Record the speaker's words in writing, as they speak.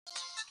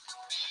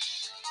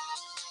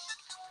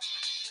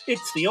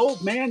It's the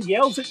Old Man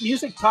Yells at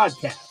Music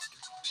podcast,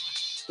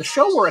 the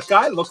show where a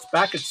guy looks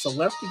back at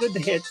selected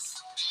hits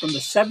from the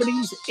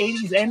 70s,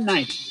 80s, and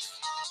 90s.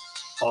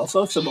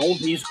 Also, some old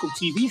musical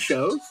TV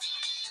shows,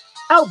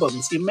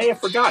 albums you may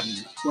have forgotten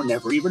or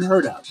never even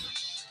heard of,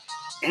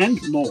 and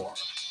more.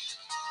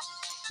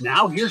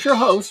 Now, here's your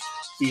host,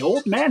 the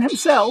old man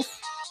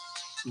himself,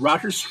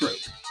 Roger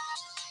Stroop.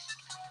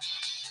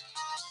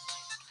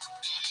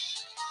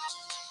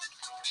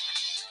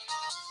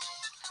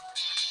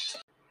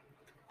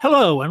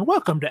 Hello, and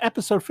welcome to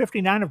episode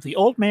 59 of the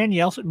Old Man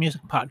Yells at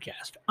Music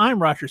podcast. I'm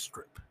Roger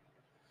Stroop.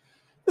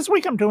 This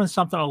week I'm doing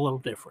something a little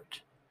different.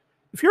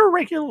 If you're a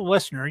regular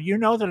listener, you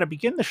know that I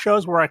begin the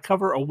shows where I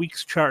cover a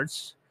week's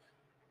charts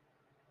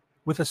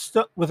with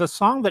a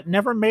song that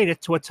never made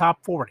it to a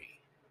top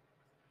 40.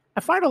 I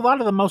find a lot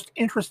of the most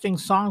interesting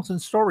songs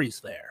and stories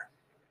there.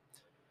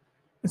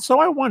 And so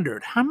I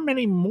wondered, how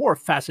many more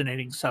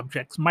fascinating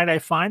subjects might I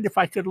find if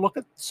I could look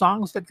at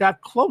songs that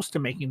got close to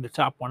making the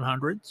top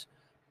 100s,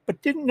 but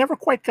never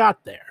quite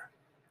got there.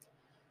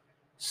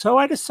 So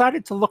I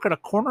decided to look at a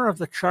corner of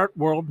the chart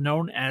world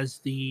known as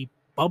the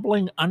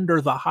Bubbling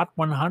Under the Hot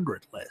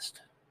 100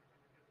 list.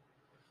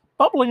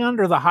 Bubbling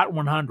Under the Hot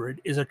 100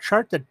 is a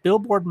chart that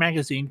Billboard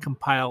magazine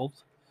compiled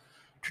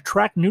to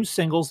track new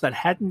singles that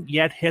hadn't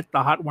yet hit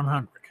the Hot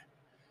 100.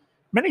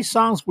 Many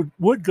songs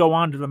would go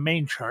on to the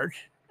main chart,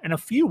 and a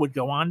few would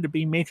go on to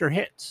be major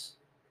hits.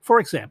 For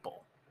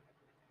example,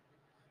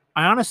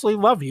 I Honestly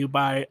Love You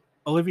by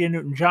Olivia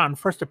Newton-John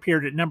first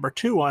appeared at number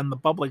 2 on the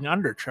Bubbling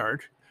Under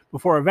chart,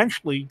 before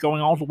eventually going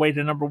all the way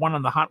to number 1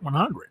 on the Hot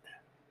 100.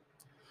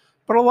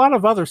 But a lot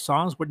of other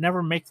songs would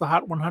never make the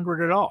Hot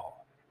 100 at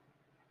all.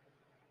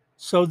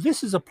 So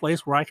this is a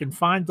place where I can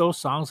find those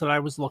songs that I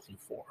was looking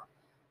for.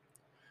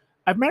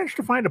 I've managed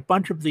to find a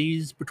bunch of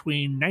these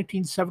between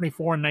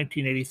 1974 and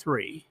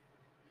 1983.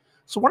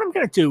 So what I'm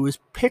going to do is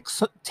pick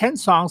 10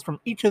 songs from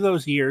each of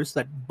those years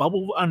that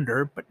bubbled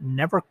under but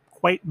never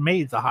quite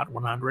made the Hot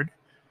 100,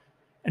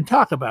 and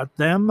talk about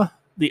them,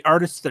 the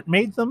artists that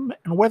made them,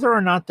 and whether or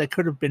not they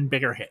could have been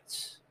bigger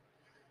hits.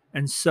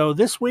 And so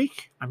this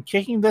week, I'm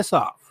kicking this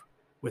off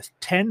with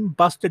 10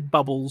 Busted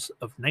Bubbles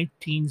of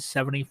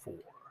 1974.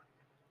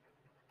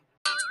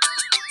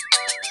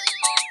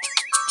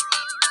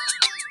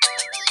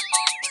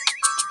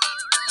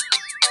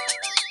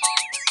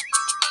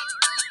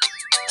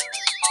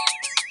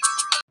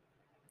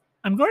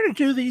 I'm going to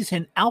do these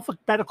in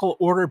alphabetical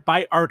order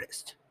by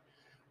artist,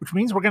 which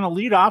means we're going to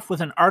lead off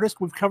with an artist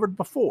we've covered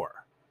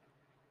before,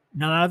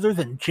 none other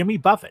than Jimmy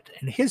Buffett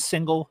and his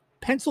single,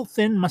 Pencil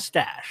Thin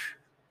Mustache.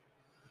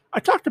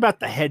 I talked about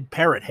the head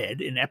Parrot Head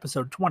in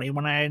episode 20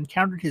 when I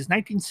encountered his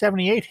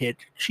 1978 hit,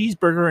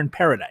 Cheeseburger in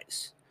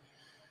Paradise.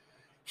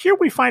 Here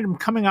we find him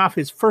coming off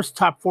his first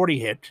top 40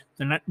 hit,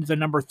 the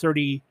number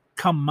 30,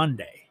 Come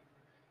Monday.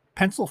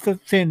 Pencil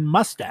Thin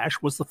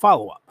Mustache was the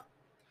follow-up.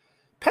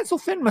 Pencil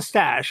Thin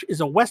Mustache is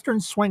a Western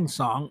swing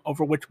song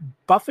over which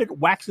Buffett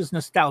waxes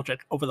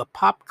nostalgic over the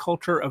pop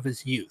culture of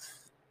his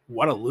youth.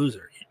 What a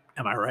loser,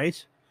 am I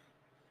right?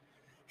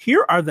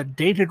 Here are the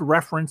dated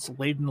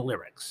reference-laden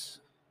lyrics.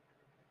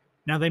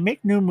 Now, they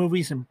make new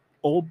movies in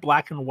old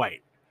black and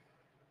white,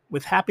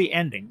 with happy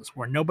endings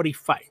where nobody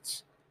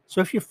fights.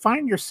 So if you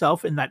find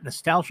yourself in that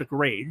nostalgic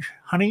rage,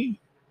 honey,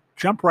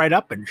 jump right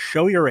up and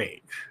show your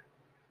age.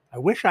 I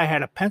wish I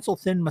had a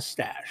pencil-thin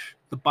mustache,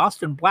 the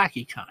Boston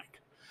Blackie kind,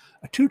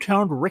 a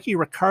two-toned Ricky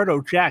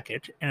Ricardo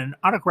jacket, and an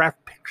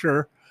autographed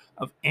picture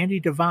of Andy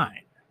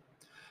Devine.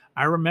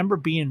 I remember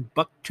being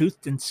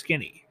buck-toothed and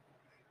skinny,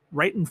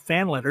 writing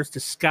fan letters to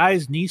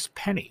Sky's niece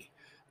Penny.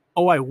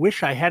 Oh, I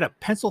wish I had a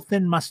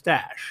pencil-thin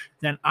mustache.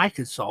 Then I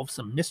could solve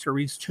some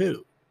mysteries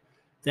too.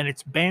 Then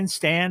it's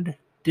bandstand,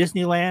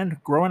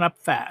 Disneyland, growing up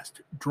fast,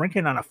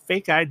 drinking on a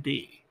fake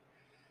ID.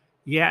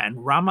 Yeah,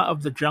 and Rama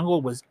of the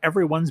Jungle was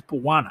everyone's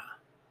Bwana.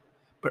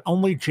 But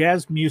only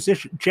jazz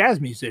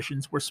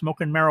musicians were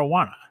smoking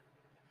marijuana.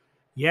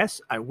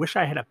 Yes, I wish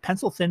I had a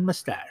pencil-thin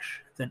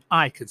mustache. Then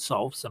I could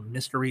solve some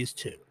mysteries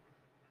too.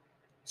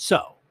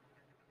 So,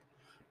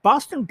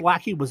 Boston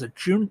Blackie was a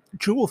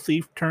jewel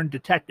thief turned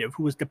detective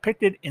who was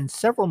depicted in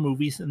several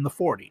movies in the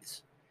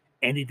 40s.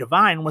 Andy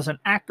Devine was an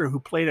actor who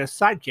played a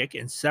sidekick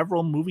in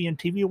several movie and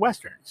TV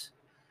westerns.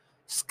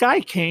 Sky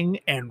King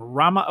and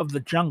Rama of the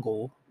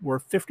Jungle were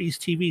 50s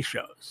TV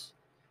shows.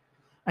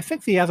 I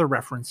think the other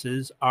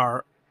references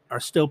are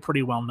still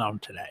pretty well known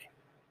today.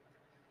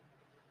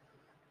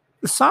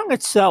 The song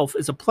itself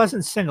is a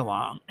pleasant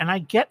sing-along, and I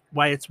get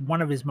why it's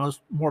one of his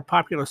more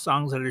popular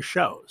songs at his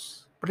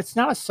shows, but it's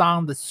not a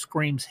song that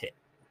screams hit.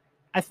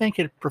 I think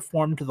it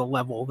performed to the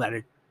level that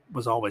it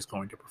was always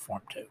going to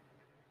perform to.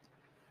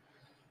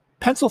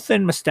 Pencil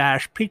Thin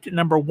Mustache peaked at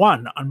number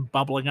 1 on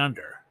Bubbling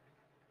Under.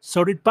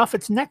 So did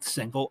Buffett's next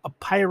single, A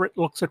Pirate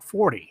Looks at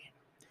 40.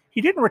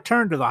 He didn't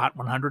return to the Hot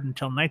 100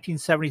 until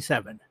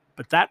 1977,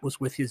 but that was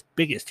with his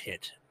biggest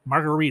hit,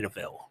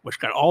 Margaritaville, which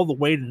got all the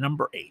way to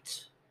number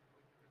 8.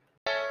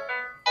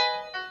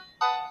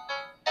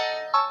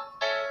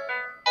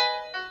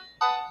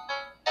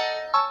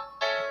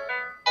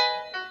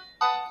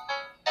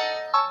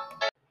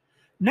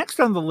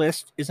 Next on the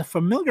list is a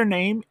familiar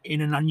name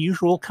in an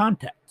unusual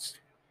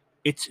context.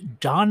 It's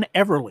Don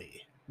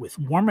Everly with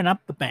Warmin'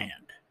 Up the Band.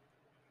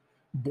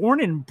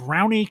 Born in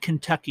Brownie,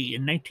 Kentucky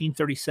in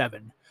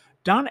 1937,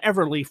 Don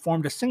Everly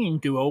formed a singing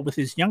duo with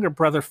his younger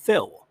brother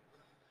Phil,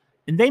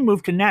 and they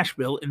moved to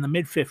Nashville in the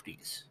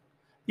mid-50s.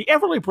 The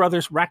Everly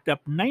brothers racked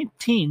up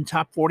 19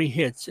 top 40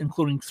 hits,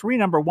 including 3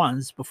 number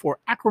ones, before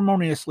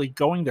acrimoniously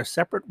going their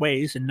separate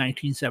ways in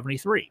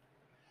 1973.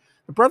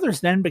 The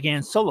brothers then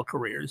began solo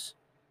careers,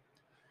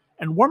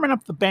 and Warmin'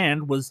 Up the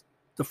Band was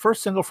the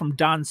first single from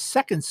Don's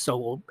second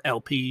solo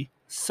LP,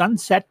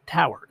 Sunset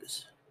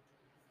Towers.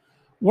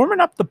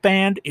 Warmin' Up the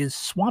Band is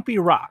swampy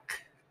rock,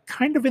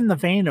 kind of in the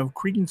vein of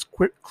Creedence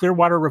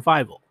Clearwater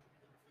Revival.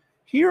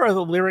 Here are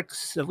the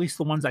lyrics, at least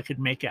the ones I could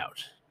make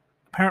out.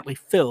 Apparently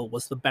Phil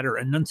was the better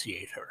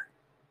enunciator.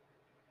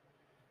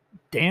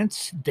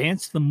 Dance,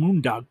 dance the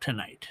moondog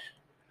tonight.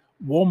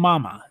 Whoa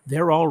mama,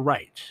 they're all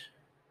right.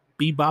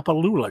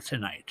 Bebopalula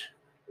tonight.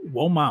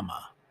 Whoa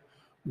mama.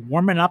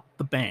 Warmin' up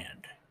the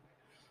band.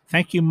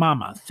 Thank you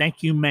mama,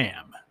 thank you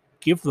ma'am.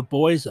 Give the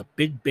boys a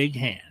big, big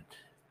hand.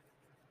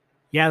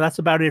 Yeah, that's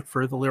about it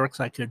for the lyrics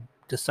I could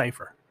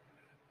decipher.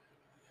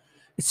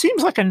 It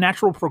seems like a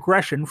natural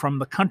progression from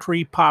the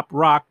country pop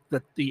rock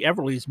that the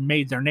Everlys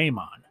made their name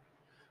on.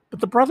 But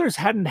the brothers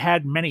hadn't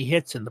had many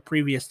hits in the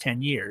previous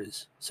 10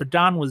 years, so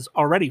Don was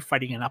already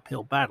fighting an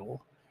uphill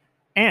battle,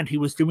 and he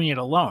was doing it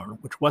alone,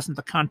 which wasn't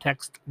the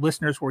context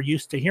listeners were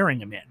used to hearing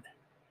him in.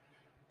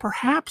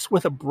 Perhaps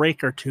with a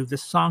break or two,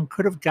 this song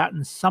could have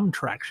gotten some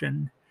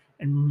traction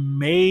and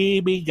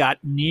maybe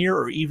got near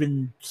or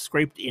even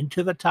scraped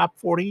into the top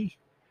 40.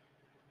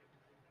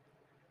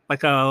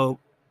 Like a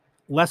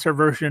lesser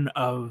version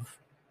of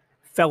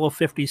fellow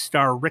 50s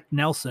star Rick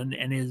Nelson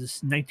and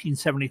his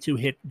 1972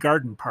 hit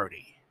Garden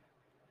Party.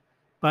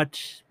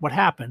 But what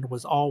happened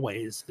was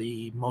always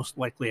the most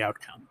likely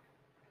outcome.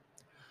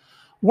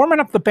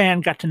 Warmin' Up the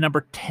Band got to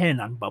number 10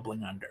 on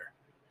Bubbling Under.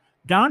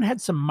 Don had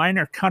some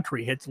minor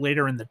country hits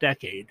later in the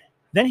decade.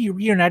 Then he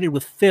reunited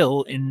with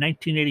Phil in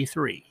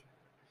 1983.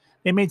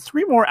 They made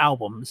 3 more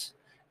albums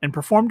and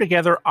performed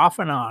together off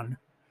and on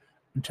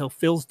until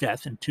Phil's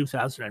death in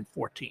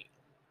 2014.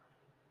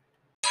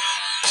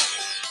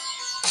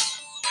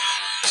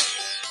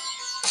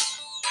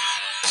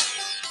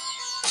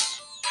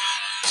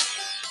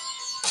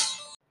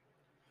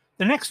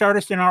 The next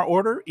artist in our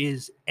order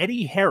is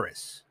Eddie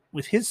Harris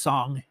with his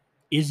song,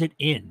 Is It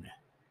In?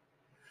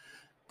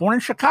 Born in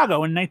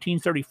Chicago in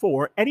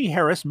 1934, Eddie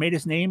Harris made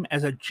his name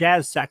as a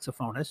jazz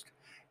saxophonist,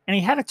 and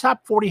he had a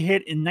top 40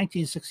 hit in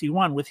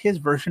 1961 with his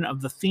version of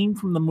the theme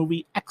from the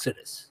movie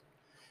Exodus.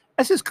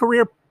 As his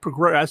career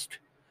progressed,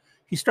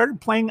 he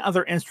started playing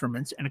other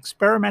instruments and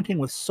experimenting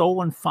with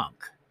soul and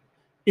funk.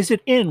 Is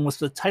It In was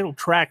the title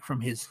track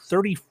from his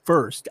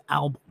 31st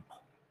album.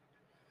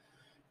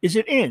 Is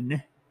It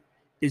In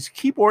is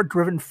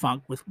keyboard-driven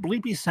funk with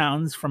bleepy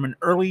sounds from an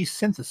early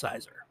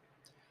synthesizer.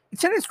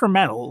 It's an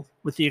instrumental,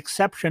 with the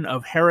exception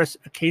of Harris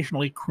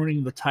occasionally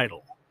crooning the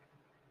title.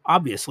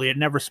 Obviously, it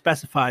never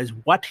specifies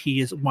what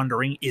he is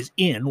wondering is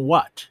in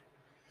what.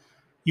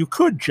 You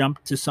could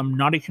jump to some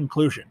naughty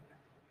conclusions,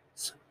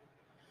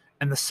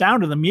 and the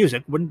sound of the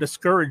music wouldn't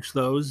discourage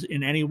those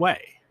in any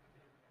way.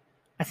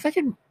 I think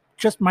it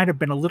just might have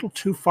been a little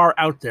too far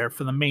out there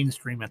for the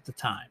mainstream at the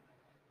time.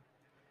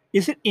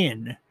 Is It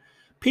In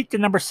peaked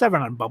at number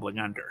 7 on Bubbling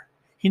Under.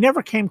 He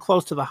never came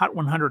close to the Hot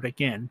 100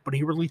 again, but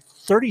he released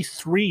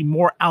 33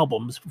 more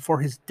albums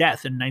before his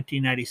death in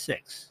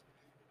 1996.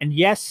 And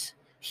yes,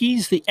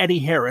 he's the Eddie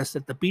Harris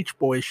that the Beach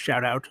Boys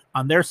shout out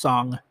on their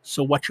song,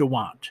 So What You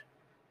Want.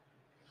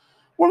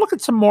 We'll look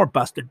at some more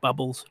busted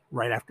bubbles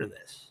right after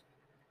this.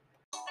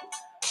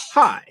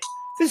 Hi,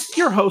 this is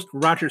your host,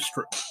 Roger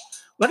Stroop,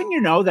 letting you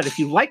know that if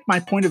you like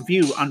my point of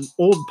view on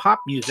old pop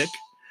music,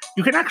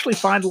 you can actually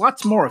find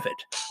lots more of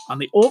it on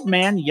the Old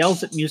Man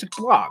Yells at Music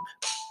blog.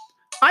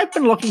 I've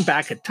been looking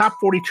back at top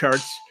 40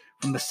 charts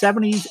from the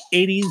 70s,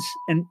 80s,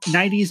 and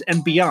 90s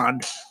and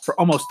beyond for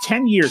almost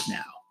 10 years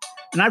now,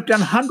 and I've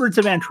done hundreds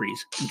of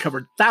entries and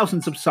covered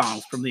thousands of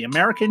songs from the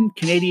American,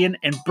 Canadian,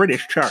 and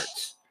British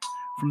charts,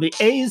 from the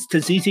A's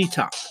to ZZ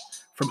Top,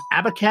 from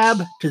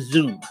Abacab to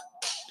Zoom.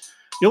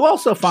 You'll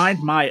also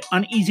find my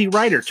Uneasy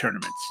Rider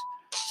tournaments,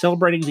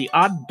 celebrating the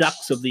odd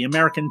ducks of the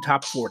American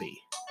top 40.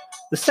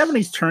 The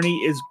 70s tourney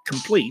is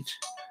complete,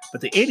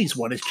 but the 80s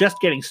one is just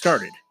getting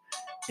started,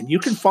 and you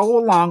can follow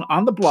along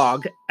on the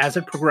blog as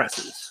it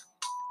progresses.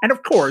 And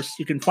of course,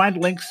 you can find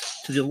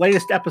links to the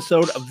latest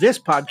episode of this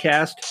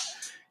podcast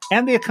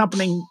and the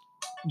accompanying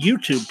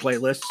YouTube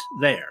playlists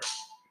there.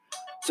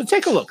 So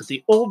take a look at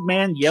the Old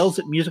Man Yells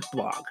at Music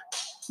blog,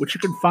 which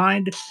you can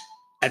find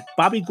at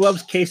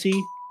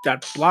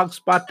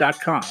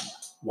bobbyglovescasey.blogspot.com.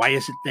 Why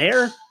is it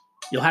there?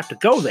 You'll have to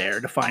go there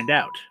to find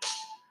out.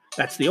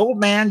 That's the Old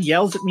Man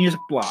Yells at Music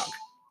blog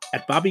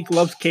at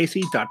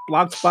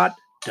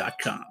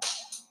bobbyglovescasey.blogspot.com.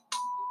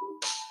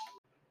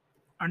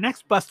 Our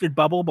next busted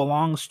bubble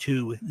belongs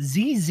to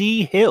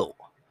ZZ Hill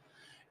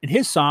in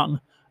his song,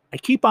 I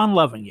Keep On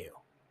Loving You.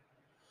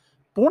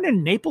 Born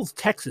in Naples,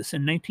 Texas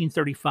in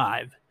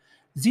 1935,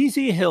 ZZ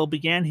Hill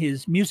began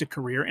his music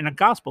career in a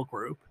gospel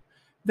group,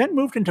 then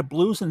moved into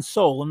blues and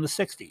soul in the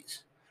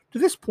 60s. To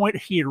this point,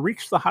 he had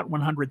reached the Hot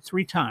 100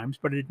 3 times,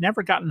 but it had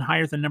never gotten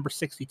higher than number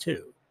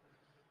 62.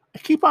 I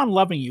Keep On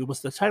Loving You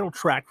was the title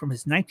track from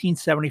his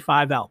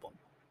 1975 album.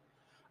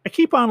 I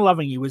Keep On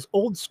Loving You is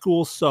old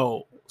school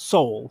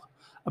soul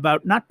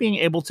about not being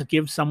able to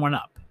give someone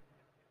up.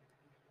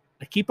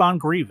 I keep on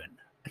grieving.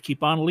 I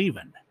keep on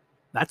leaving.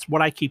 That's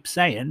what I keep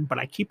saying, but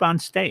I keep on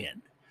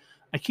staying.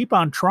 I keep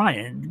on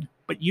trying,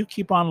 but you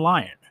keep on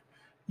lying.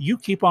 You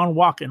keep on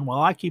walking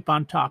while I keep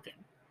on talking.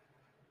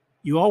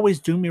 You always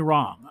do me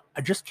wrong.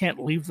 I just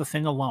can't leave the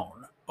thing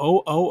alone.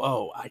 Oh, oh,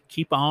 oh, I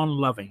keep on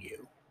loving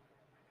you.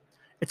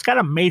 It's got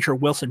a major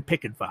Wilson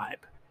Pickett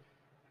vibe,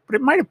 but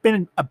it might have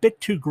been a bit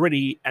too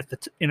gritty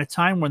in a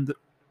time when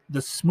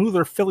the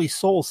smoother Philly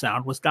soul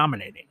sound was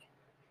dominating.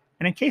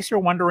 And in case you're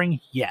wondering,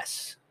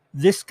 yes,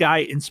 this guy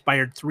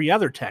inspired 3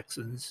 other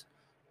Texans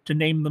to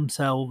name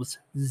themselves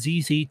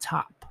ZZ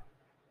Top.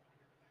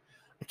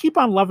 I Keep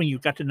On Loving You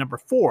got to number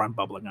 4 on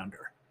Bubbling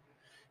Under.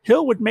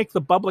 Hill would make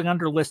the Bubbling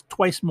Under list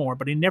twice more,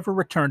 but he never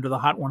returned to the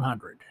Hot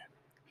 100.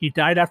 He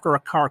died after a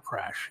car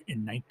crash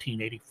in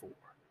 1984.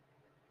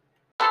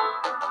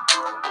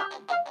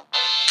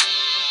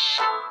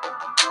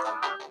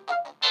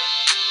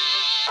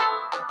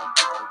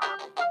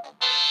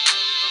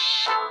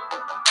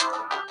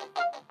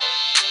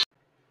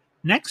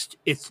 Next,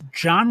 it's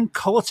John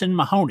Culleton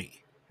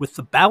Mahoney with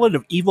The Ballad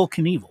of Evel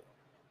Knievel.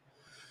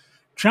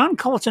 John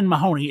Culleton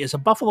Mahoney is a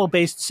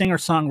Buffalo-based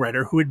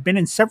singer-songwriter who had been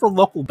in several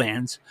local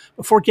bands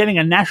before getting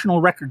a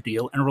national record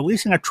deal and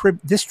releasing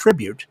this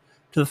tribute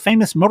to the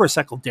famous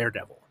motorcycle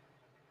daredevil.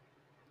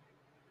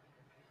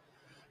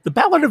 The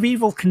Ballad of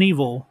Evel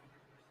Knievel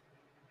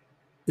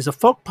is a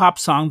folk pop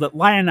song that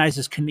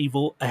lionizes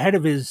Knievel ahead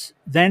of his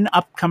then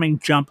upcoming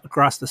jump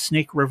across the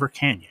Snake River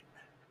Canyon.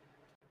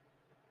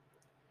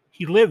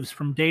 He lives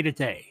from day to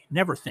day,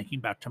 never thinking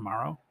about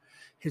tomorrow.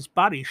 His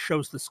body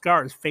shows the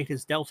scars fate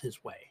has dealt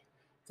his way.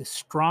 This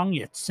strong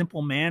yet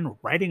simple man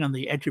riding on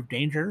the edge of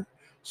danger,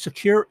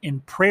 secure in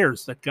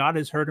prayers that God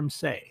has heard him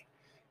say.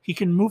 He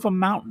can move a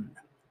mountain,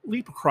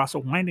 leap across a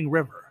winding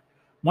river.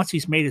 Once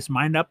he's made his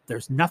mind up,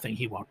 there's nothing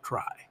he won't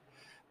try.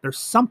 There's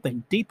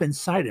something deep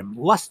inside him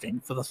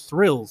lusting for the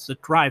thrills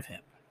that drive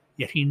him.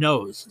 Yet he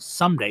knows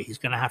someday he's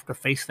going to have to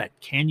face that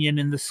canyon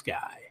in the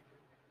sky.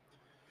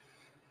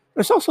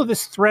 There's also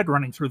this thread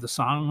running through the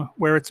song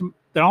where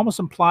that almost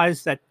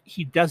implies that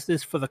he does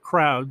this for the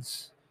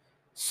crowds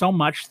so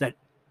much that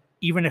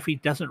even if he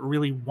doesn't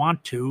really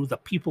want to, the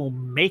people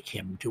make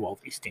him do all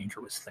these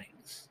dangerous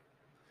things.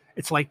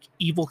 It's like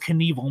Evel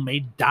Knievel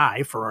may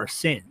die for our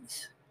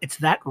sins. It's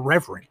that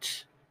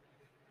reverent.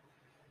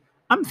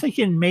 I'm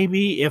thinking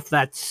maybe if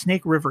that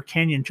Snake River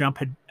Canyon jump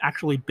had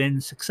actually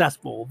been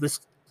successful, this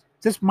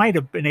might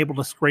have been able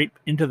to scrape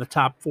into the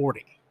top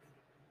 40.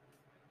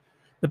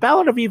 The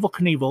Ballad of Evel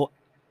Knievel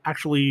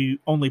actually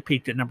only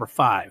peaked at number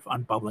 5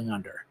 on Bubbling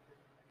Under.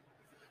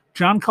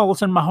 John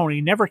Culleton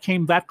Mahoney never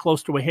came that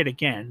close to a hit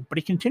again, but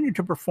he continued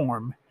to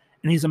perform,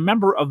 and he's a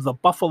member of the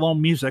Buffalo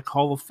Music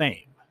Hall of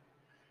Fame.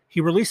 He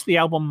released the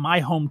album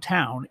My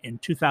Hometown in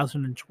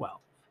 2012.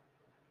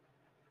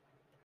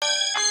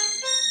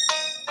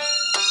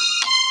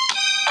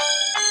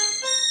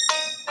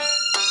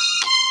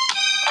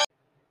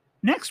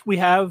 Next, we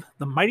have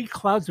The Mighty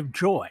Clouds of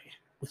Joy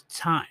with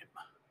Time.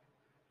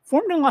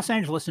 Formed in Los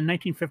Angeles in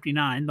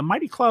 1959, the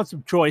Mighty Clouds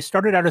of Joy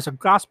started out as a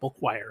gospel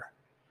choir.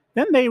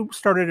 Then they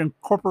started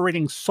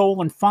incorporating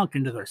soul and funk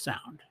into their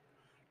sound.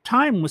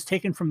 Time was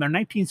taken from their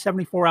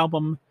 1974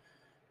 album,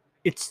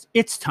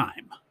 It's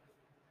Time.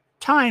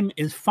 Time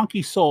is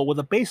funky soul with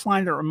a bass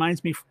line that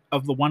reminds me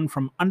of the one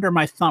from Under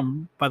My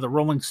Thumb by the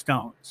Rolling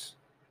Stones.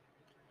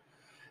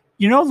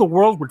 You know, the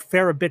world would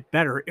fare a bit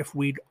better if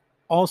we'd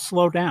all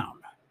slow down.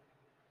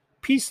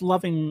 Peace,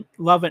 love,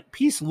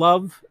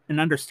 and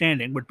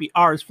understanding would be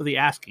ours for the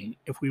asking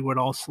if we would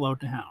all slow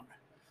down.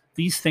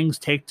 These things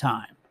take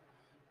time.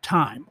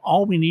 Time.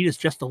 All we need is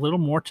just a little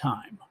more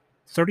time.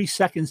 30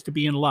 seconds to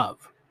be in love.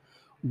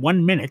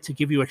 1 minute to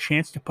give you a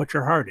chance to put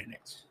your heart in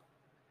it.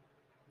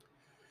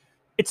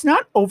 It's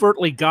not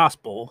overtly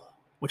gospel,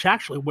 which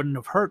actually wouldn't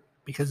have hurt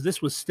because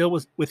this was still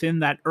within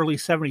that early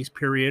 70s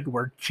period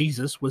where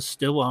Jesus was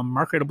still a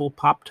marketable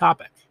pop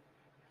topic.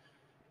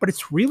 But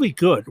it's really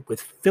good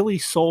with Philly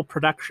soul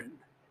production.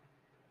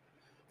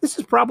 This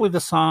is probably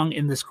the song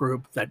in this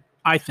group that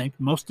I think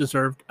most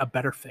deserved a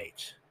better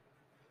fate.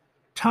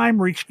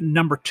 Time reached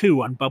number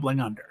 2 on Bubbling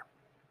Under.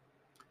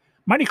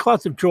 Mighty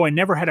Clouds of Joy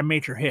never had a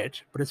major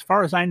hit, but as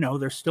far as I know,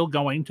 they're still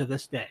going to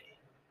this day.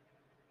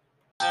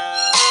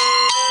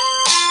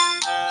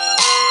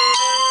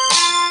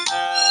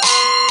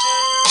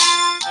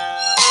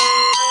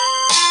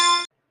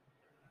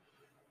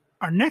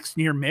 Our next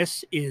near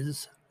miss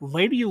is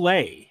Lady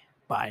Lay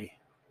by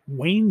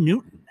Wayne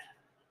Newton.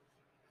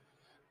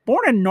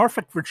 Born in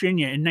Norfolk,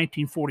 Virginia in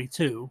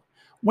 1942,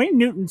 Wayne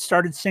Newton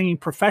started singing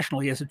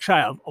professionally as a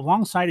child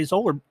alongside his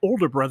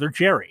older brother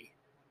Jerry.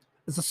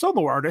 As a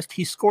solo artist,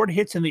 he scored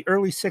hits in the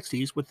early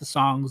 60s with the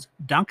songs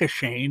Danke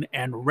Schoen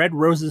and Red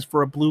Roses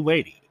for a Blue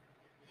Lady.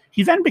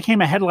 He then became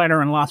a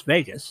headliner in Las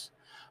Vegas,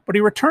 but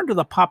he returned to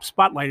the pop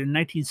spotlight in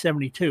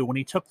 1972 when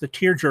he took the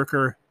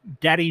tearjerker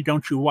Daddy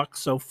Don't You Walk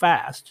So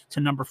Fast to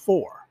number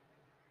 4.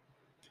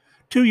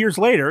 2 years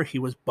later, he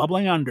was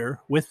bubbling under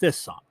with this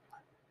song.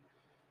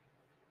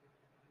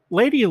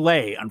 Lady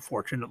Lay,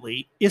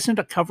 unfortunately, isn't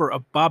a cover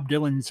of Bob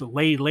Dylan's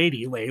Lay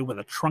Lady Lay with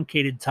a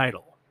truncated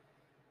title.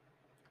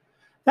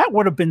 That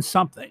would have been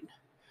something.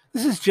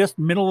 This is just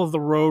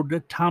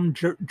middle-of-the-road Tom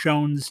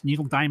Jones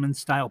Neil Diamond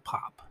style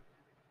pop.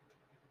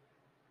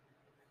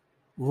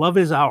 Love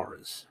is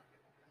ours,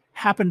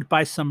 happened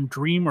by some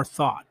dream or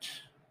thought.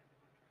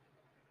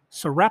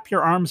 So wrap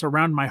your arms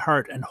around my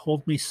heart and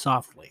hold me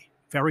softly,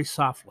 very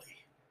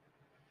softly.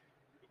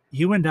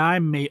 You and I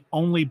may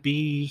only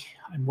be,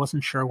 I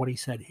wasn't sure what he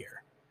said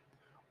here,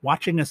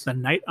 watching as the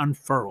night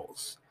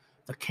unfurls.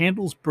 The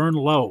candles burn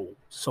low,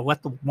 so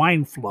let the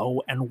wine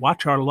flow and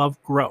watch our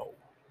love grow.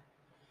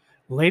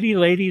 Lady,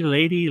 lady,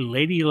 lady,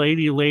 lady,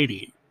 lady,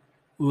 lady,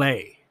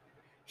 lay,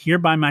 here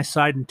by my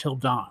side until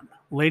dawn.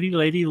 Lady,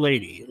 lady,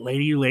 lady,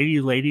 lady,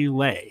 lady, lady,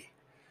 lay,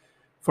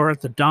 for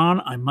at the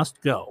dawn I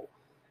must go.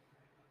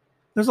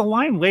 There's a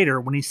line later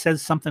when he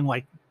says something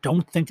like,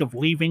 don't think of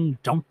leaving,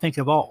 don't think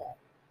of all,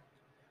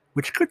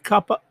 which could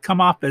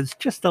come off as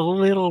just a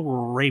little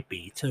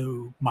rapey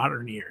to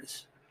modern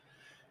ears.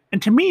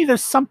 And to me,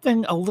 there's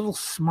something a little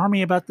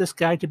smarmy about this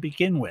guy to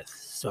begin with,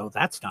 so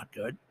that's not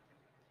good.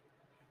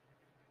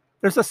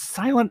 There's a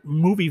silent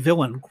movie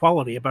villain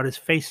quality about his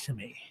face to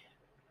me.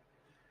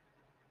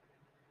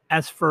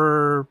 As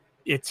for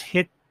its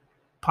hit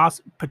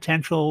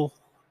potential,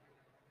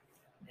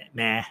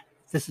 nah,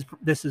 this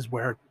is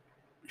where it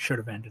should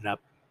have ended up.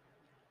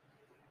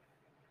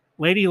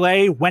 Lady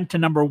Lay went to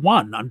number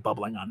 1 on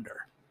Bubbling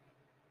Under.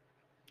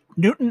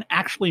 Newton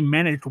actually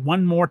managed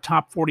one more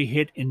top 40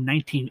 hit in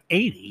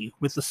 1980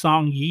 with the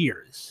song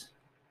Years.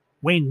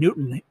 Wayne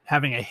Newton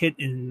having a hit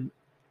in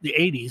the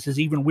 80s is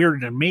even weirder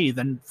to me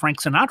than Frank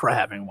Sinatra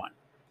having one.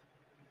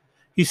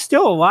 He's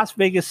still a Las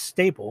Vegas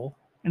staple,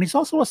 and he's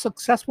also a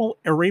successful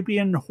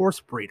Arabian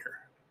horse breeder.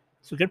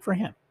 So good for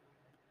him.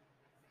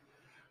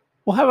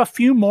 We'll have a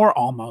few more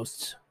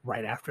almosts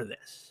right after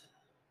this.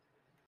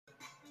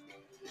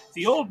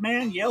 The Old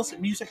Man Yells at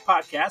Music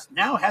podcast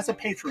now has a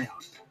Patreon.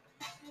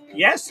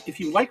 Yes, if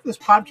you like this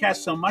podcast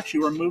so much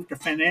you are moved to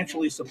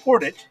financially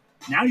support it,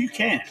 now you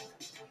can.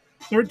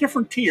 There are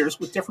different tiers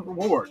with different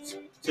rewards,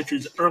 such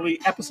as early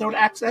episode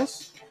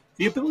access,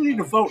 the ability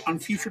to vote on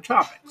future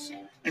topics,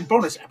 and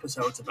bonus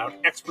episodes about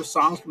extra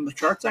songs from the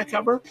charts I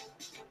cover,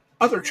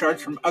 other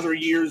charts from other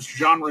years,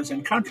 genres,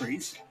 and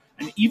countries,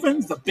 and even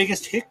the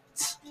biggest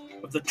hits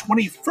of the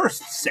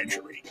 21st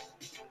century.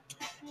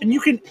 And you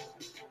can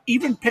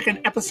even pick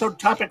an episode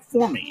topic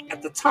for me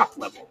at the top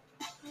level.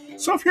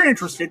 So if you're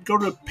interested, go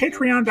to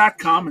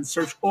patreon.com and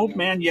search Old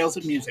Man Yells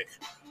at Music,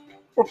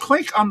 or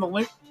click on the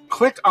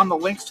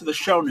links to the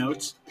show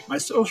notes, my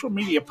social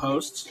media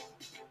posts,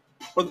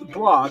 or the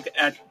blog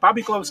at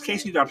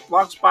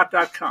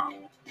bobbyglovescasey.blogspot.com.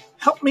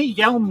 Help me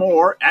yell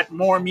more at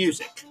more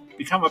music.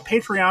 Become a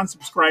Patreon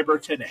subscriber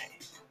today.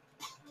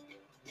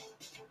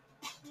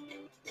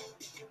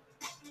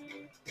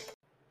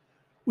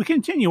 We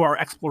continue our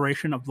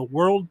exploration of the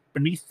world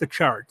beneath the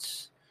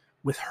charts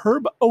with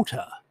Herb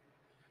Ota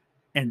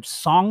and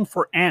Song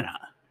for Anna.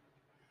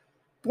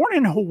 Born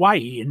in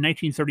Hawaii in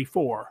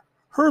 1934,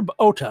 Herb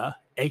Ota,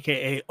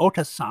 aka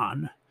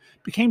Ota-san,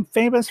 became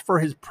famous for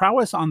his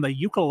prowess on the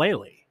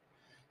ukulele.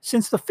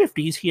 Since the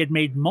 50s, he had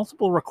made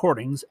multiple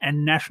recordings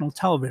and national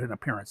television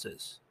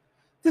appearances.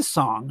 This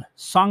song,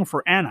 Song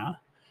for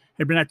Anna,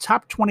 had been a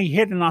top 20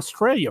 hit in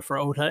Australia for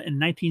Ota in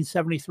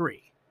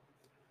 1973.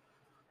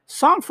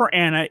 Song for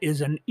Anna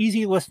is an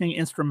easy-listening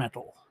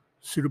instrumental,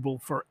 suitable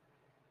for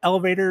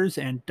elevators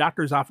and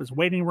doctor's office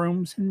waiting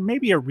rooms, and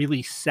maybe a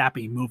really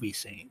sappy movie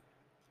scene.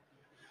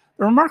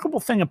 The remarkable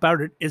thing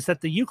about it is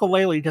that the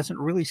ukulele doesn't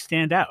really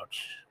stand out,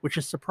 which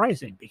is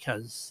surprising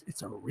because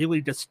it's a really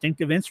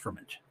distinctive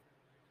instrument.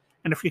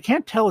 And if you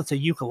can't tell it's a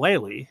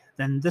ukulele,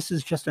 then this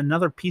is just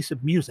another piece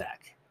of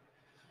music.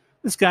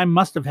 This guy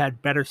must have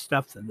had better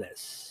stuff than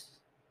this.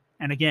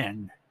 And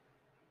again,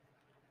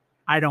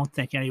 I don't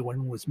think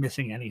anyone was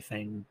missing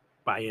anything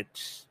by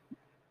it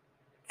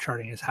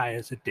charting as high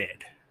as it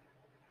did.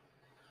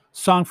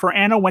 Song for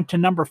Anna went to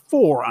number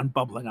 4 on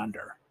Bubbling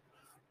Under.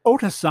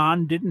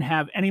 Ota-san didn't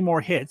have any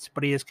more hits,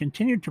 but he has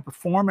continued to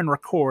perform and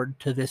record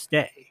to this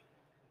day.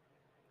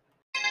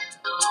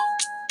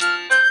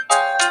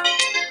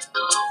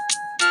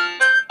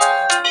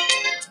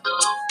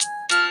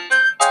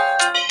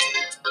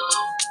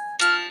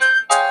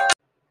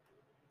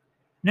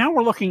 Now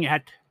we're looking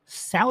at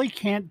Sally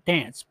Can't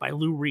Dance by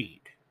Lou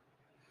Reed.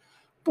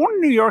 Born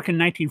in New York in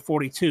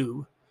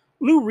 1942,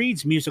 Lou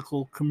Reed's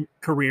musical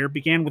career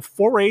began with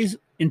forays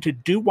into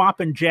doo-wop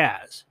and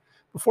jazz,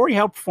 before he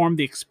helped form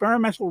the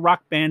experimental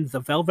rock band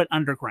The Velvet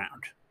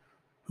Underground,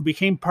 who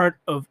became part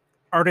of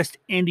artist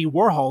Andy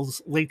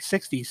Warhol's late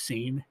 60s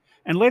scene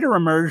and later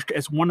emerged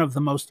as one of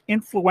the most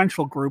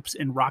influential groups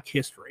in rock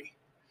history.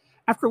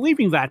 After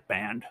leaving that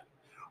band,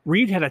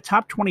 Reed had a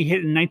top 20 hit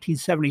in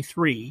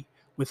 1973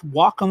 with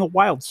Walk on the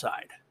Wild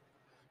Side.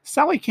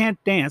 Sally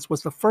Can't Dance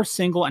was the first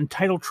single and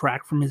title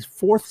track from his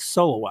fourth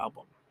solo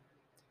album.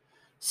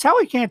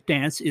 Sally Can't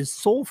Dance is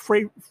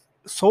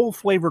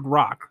soul-flavored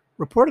rock,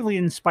 reportedly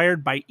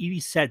inspired by Edie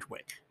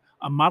Sedgwick,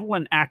 a model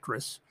and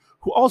actress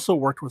who also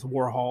worked with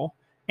Warhol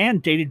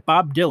and dated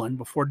Bob Dylan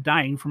before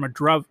dying from a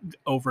drug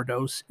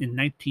overdose in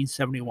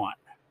 1971.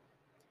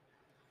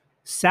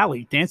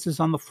 Sally dances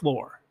on the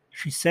floor.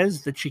 She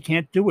says that she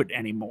can't do it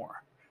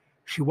anymore.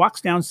 She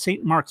walks down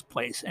St. Mark's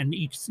Place and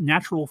eats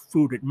natural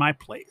food at my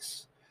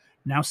place.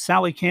 Now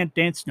Sally can't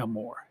dance no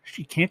more.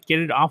 She can't get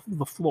it off of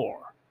the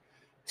floor.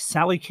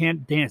 Sally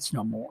can't dance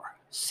no more.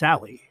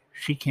 Sally,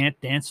 she can't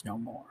dance no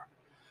more.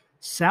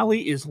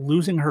 Sally is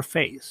losing her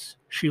face.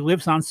 She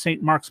lives on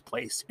St. Mark's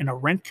Place in a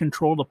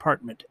rent-controlled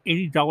apartment,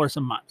 $80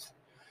 a month.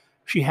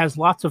 She has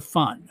lots of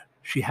fun.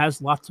 She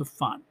has lots of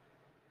fun.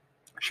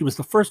 She was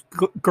the first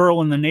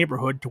girl in the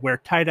neighborhood to wear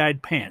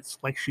tie-dyed pants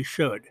like she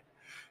should.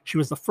 She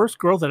was the first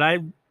girl that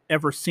I've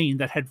ever seen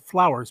that had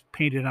flowers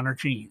painted on her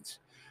jeans.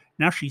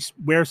 Now she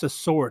wears a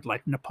sword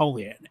like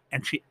Napoleon,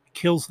 and she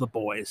kills the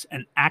boys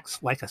and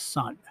acts like a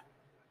son.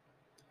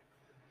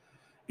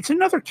 It's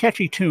another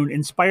catchy tune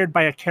inspired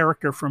by a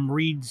character from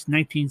Reed's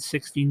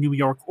 1960 New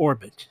York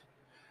Orbit,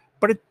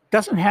 but it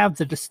doesn't have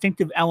the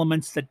distinctive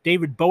elements that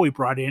David Bowie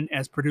brought in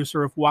as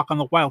producer of Walk on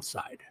the Wild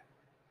Side.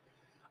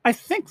 I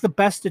think the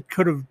best it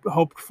could have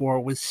hoped for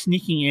was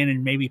sneaking in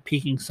and maybe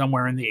peaking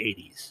somewhere in the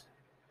 80s.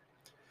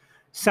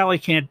 Sally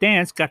Can't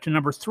Dance got to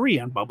number 3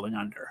 on Bubbling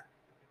Under.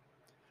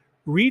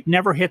 Reed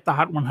never hit the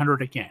Hot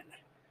 100 again.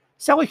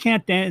 Sally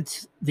Can't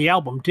Dance, the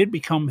album, did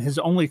become his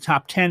only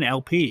top 10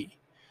 LP,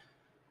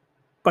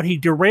 but he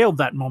derailed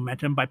that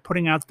momentum by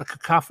putting out the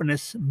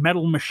cacophonous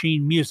Metal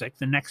Machine music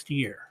the next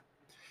year.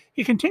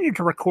 He continued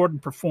to record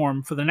and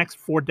perform for the next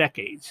 4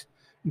 decades,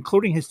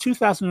 including his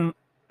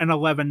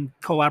 2011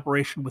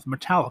 collaboration with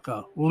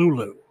Metallica,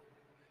 Lulu.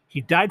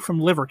 He died from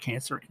liver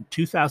cancer in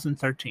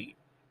 2013.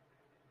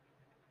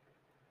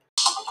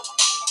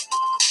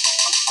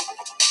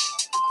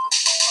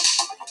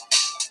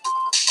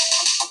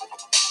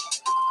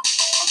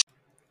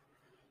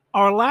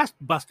 Our last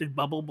busted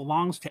bubble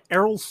belongs to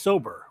Errol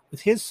Sober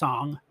with his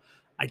song,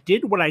 I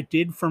Did What I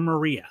Did for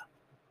Maria.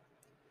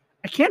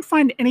 I can't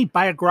find any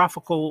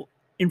biographical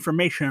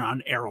information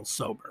on Errol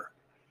Sober.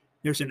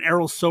 There's an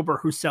Errol Sober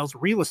who sells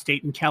real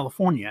estate in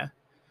California,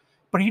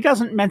 but he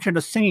doesn't mention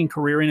a singing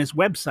career in his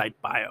website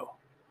bio.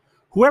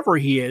 Whoever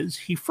he is,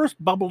 he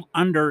first bubbled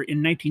under in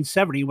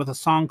 1970 with a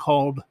song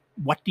called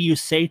What Do You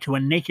Say to a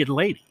Naked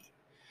Lady?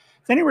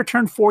 Then he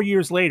returned 4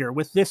 years later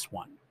with this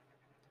one.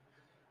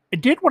 I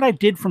Did What I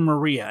Did for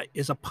Maria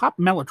is a pop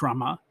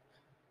melodrama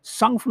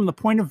sung from the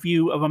point of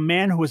view of a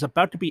man who is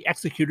about to be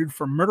executed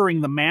for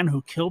murdering the man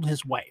who killed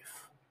his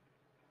wife.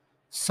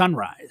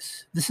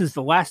 Sunrise. This is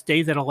the last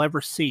day that I'll ever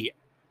see.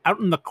 Out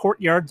in the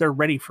courtyard, they're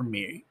ready for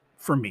me.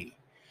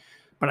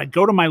 But I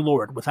go to my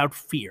Lord without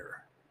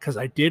fear, 'cause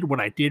I did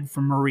what I did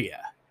for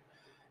Maria.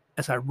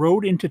 As I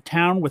rode into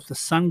town with the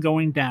sun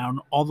going down,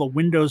 all the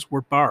windows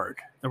were barred.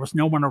 There was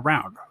no one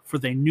around, for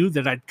they knew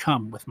that I'd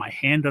come with my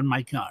hand on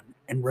my gun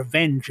and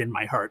revenge in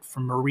my heart for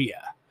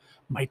Maria,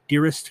 my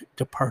dearest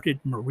departed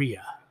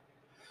Maria.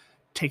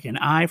 Take an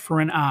eye for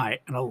an eye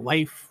and a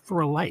life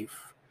for a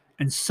life,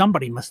 and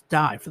somebody must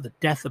die for the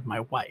death of my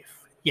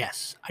wife.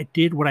 Yes, I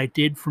did what I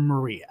did for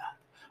Maria.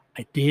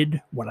 I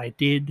did what I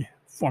did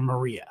for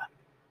Maria.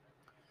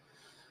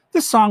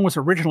 This song was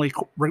originally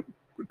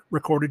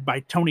recorded by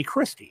Tony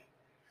Christie,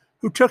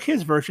 who took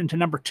his version to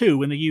number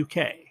 2 in the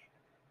UK.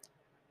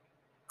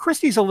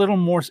 Christie's a little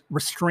more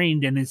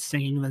restrained in his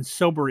singing than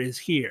Sober is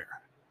here,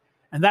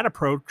 and that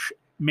approach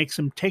makes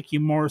you take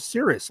him more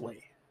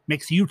seriously.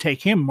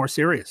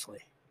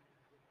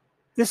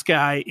 This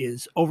guy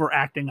is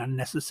overacting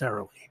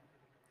unnecessarily.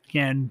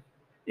 Again,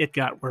 it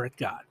got where it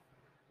got.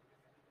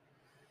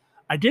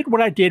 I Did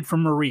What I Did for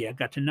Maria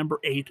got to number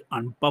 8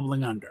 on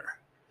Bubbling Under.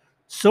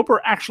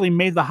 Sober actually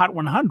made the Hot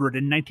 100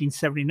 in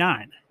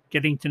 1979,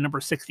 getting to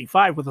number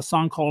 65 with a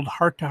song called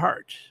Heart to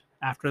Heart.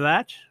 After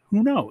that,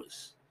 who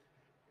knows?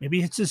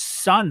 Maybe it's his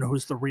son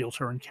who's the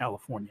realtor in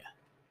California.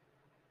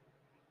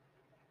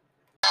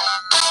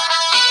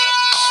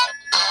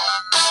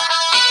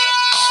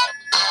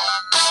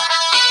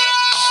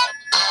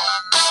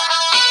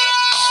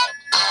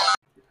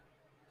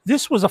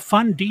 This was a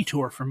fun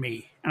detour for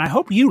me, and I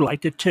hope you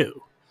liked it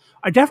too.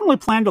 I definitely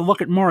plan to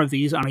look at more of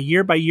these on a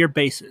year-by-year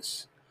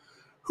basis.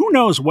 Who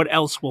knows what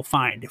else we'll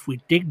find if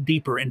we dig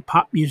deeper in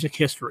pop music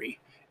history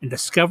and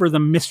discover the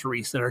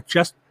mysteries that are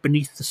just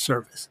beneath the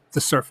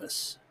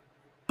surface,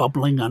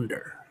 bubbling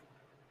under.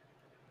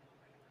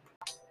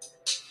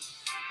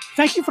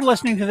 Thank you for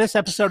listening to this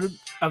episode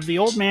of the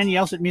Old Man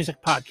Yells at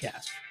Music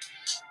podcast.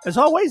 As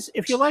always,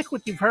 if you like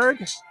what you've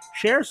heard,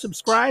 share,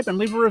 subscribe, and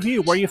leave a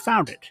review where you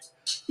found it.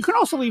 You can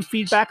also leave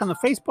feedback on the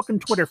Facebook and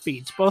Twitter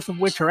feeds, both of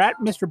which are at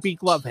Mr. B.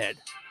 Glovehead.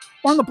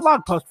 or on the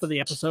blog post for the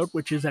episode,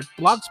 which is at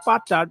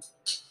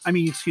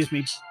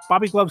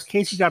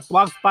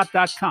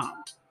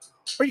bobbyglovescasey.blogspot.com.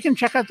 Or you can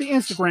check out the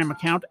Instagram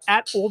account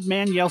at Old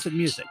Man Yells at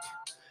Music.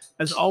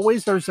 As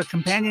always, there's a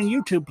companion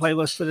YouTube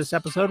playlist for this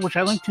episode, which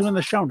I link to in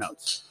the show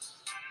notes.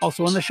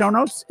 Also in the show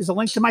notes is a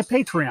link to my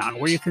Patreon,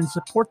 where you can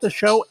support the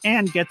show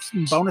and get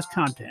some bonus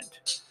content.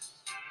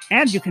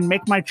 And you can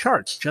make my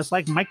charts, just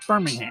like Mike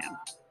Birmingham.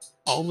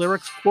 All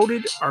lyrics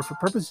quoted are for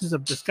purposes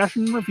of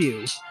discussion and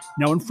review.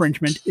 No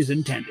infringement is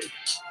intended.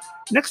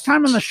 Next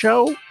time on the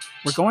show,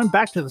 we're going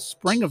back to the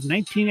spring of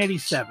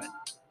 1987.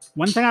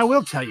 One thing I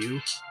will tell you,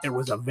 it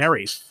was a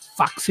very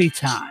foxy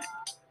time.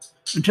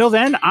 Until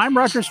then, I'm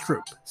Roger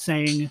Stroop,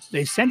 saying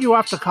they send you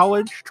off to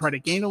college, try to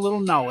gain a little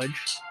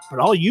knowledge, but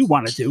all you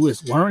want to do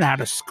is learn how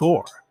to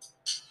score.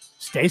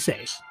 Stay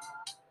safe.